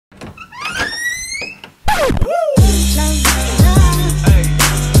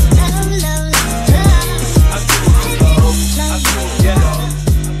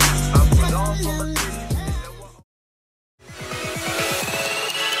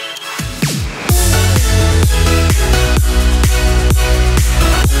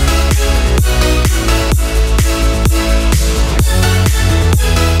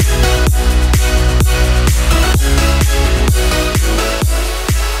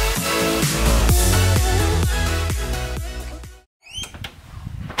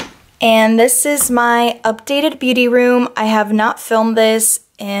And this is my updated beauty room. I have not filmed this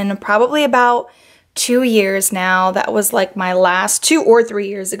in probably about 2 years now. That was like my last 2 or 3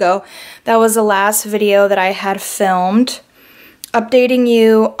 years ago. That was the last video that I had filmed updating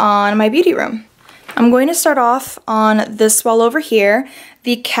you on my beauty room. I'm going to start off on this wall over here.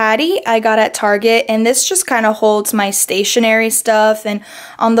 The caddy I got at Target, and this just kind of holds my stationery stuff, and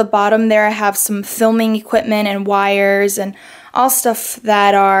on the bottom there I have some filming equipment and wires and all stuff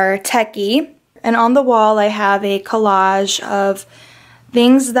that are techie. And on the wall I have a collage of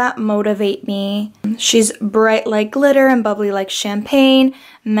things that motivate me. She's bright like glitter and bubbly like champagne,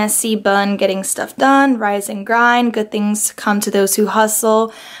 messy bun getting stuff done, rise and grind, good things come to those who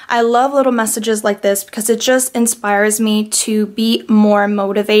hustle. I love little messages like this because it just inspires me to be more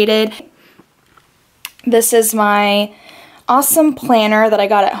motivated. This is my awesome planner that I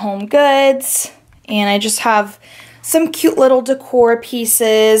got at Home Goods, and I just have some cute little decor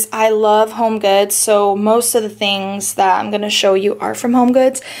pieces. I love Home Goods, so most of the things that I'm going to show you are from Home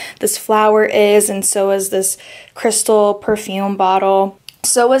Goods. This flower is, and so is this crystal perfume bottle.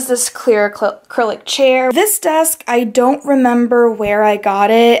 So is this clear acrylic chair. This desk, I don't remember where I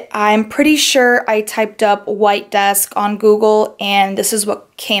got it. I'm pretty sure I typed up white desk on Google and this is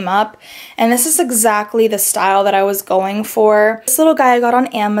what came up. And this is exactly the style that I was going for. This little guy I got on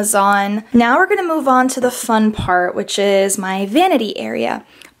Amazon. Now we're going to move on to the fun part, which is my vanity area.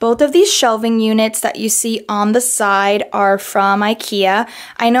 Both of these shelving units that you see on the side are from IKEA.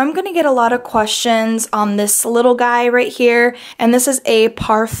 I know I'm going to get a lot of questions on this little guy right here, and this is a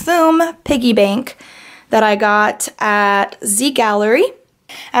parfum piggy bank that I got at Z Gallery.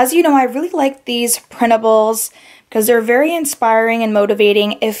 As you know, I really like these printables because they're very inspiring and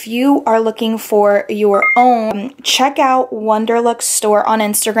motivating. If you are looking for your own, check out Wanderluxstore on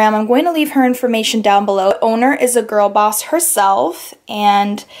Instagram. I'm going to leave her information down below. The owner is a girl boss herself,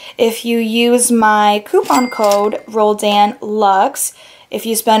 and if you use my coupon code ROLDANLUX, if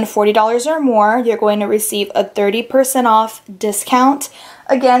you spend $40 or more, you're going to receive a 30% off discount.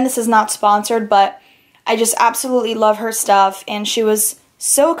 Again, this is not sponsored, but I just absolutely love her stuff, and she was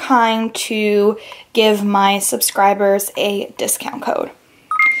so kind to give my subscribers a discount code.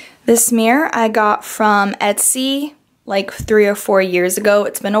 This mirror I got from Etsy like 3 or 4 years ago.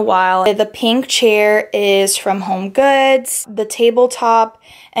 It's been a while. The pink chair is from Home Goods. The tabletop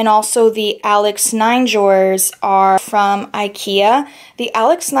and also the Alex 9 drawers are from IKEA. The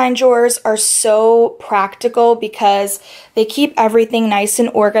Alex 9 drawers are so practical because they keep everything nice and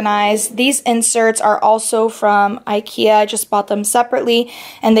organized. These inserts are also from IKEA. I just bought them separately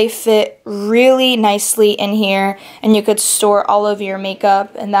and they fit really nicely in here, and you could store all of your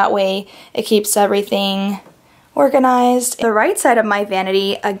makeup, and that way it keeps everything organized. The right side of my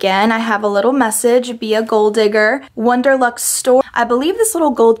vanity, again, I have a little message: be a gold digger. Wanderluxstore. I believe this little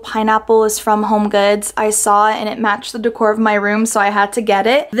gold pineapple is from Home Goods. I saw it and it matched the decor of my room, so I had to get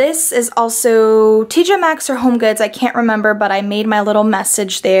it. This is also TJ Maxx or Home Goods, I can't remember, but I made my little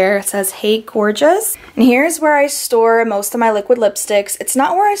message there. It says, "Hey gorgeous." And here's where I store most of my liquid lipsticks. It's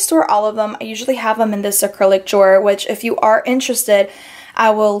not where I store all of them. I usually have them in this acrylic drawer, which if you are interested, I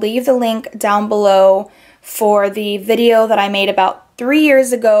will leave the link down below for the video that I made about 3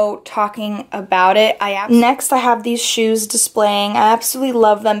 years ago talking about it. Next, I have these shoes displaying. I absolutely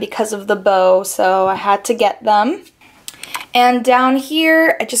love them because of the bow, so I had to get them. And down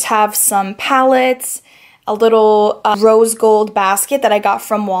here, I just have some palettes, a little rose gold basket that I got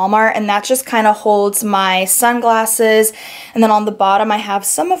from Walmart, and that just kind of holds my sunglasses. And then on the bottom, I have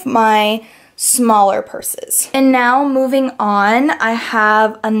some of my smaller purses. And now moving on, I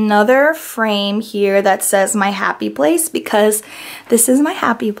have another frame here that says my happy place, because this is my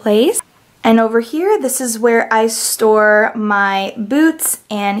happy place. And over here, this is where I store my boots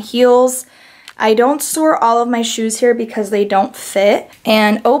and heels. I don't store all of my shoes here because they don't fit.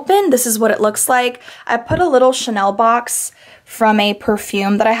 And open, this is what it looks like. I put a little Chanel box from a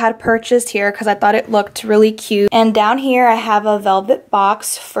perfume that I had purchased here because I thought it looked really cute. And down here I have a velvet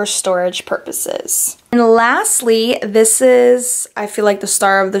box for storage purposes. And lastly, this is, I feel like, the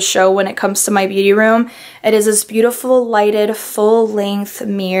star of the show when it comes to my beauty room. It is this beautiful lighted full-length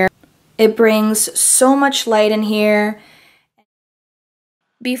mirror. It brings so much light in here.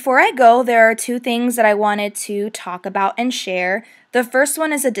 Before I go, there are 2 things that I wanted to talk about and share. The first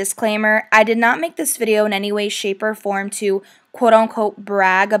one is a disclaimer. I did not make this video in any way, shape, or form to quote-unquote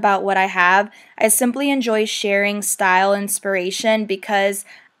brag about what I have. I simply enjoy sharing style inspiration because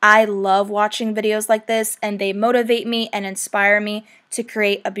I love watching videos like this, and they motivate me and inspire me to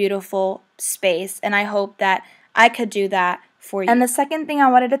create a beautiful space, and I hope that I could do that for you. And the second thing I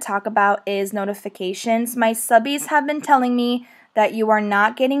wanted to talk about is notifications. My subbies have been telling me that you are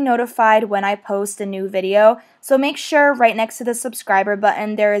not getting notified when I post a new video. So make sure right next to the subscriber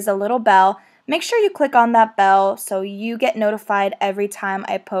button there is a little bell. Make sure you click on that bell so you get notified every time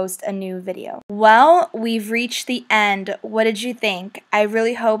I post a new video. Well, we've reached the end. What did you think? I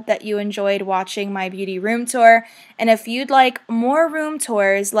really hope that you enjoyed watching my beauty room tour. And if you'd like more room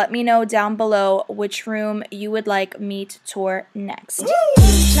tours, let me know down below which room you would like me to tour next.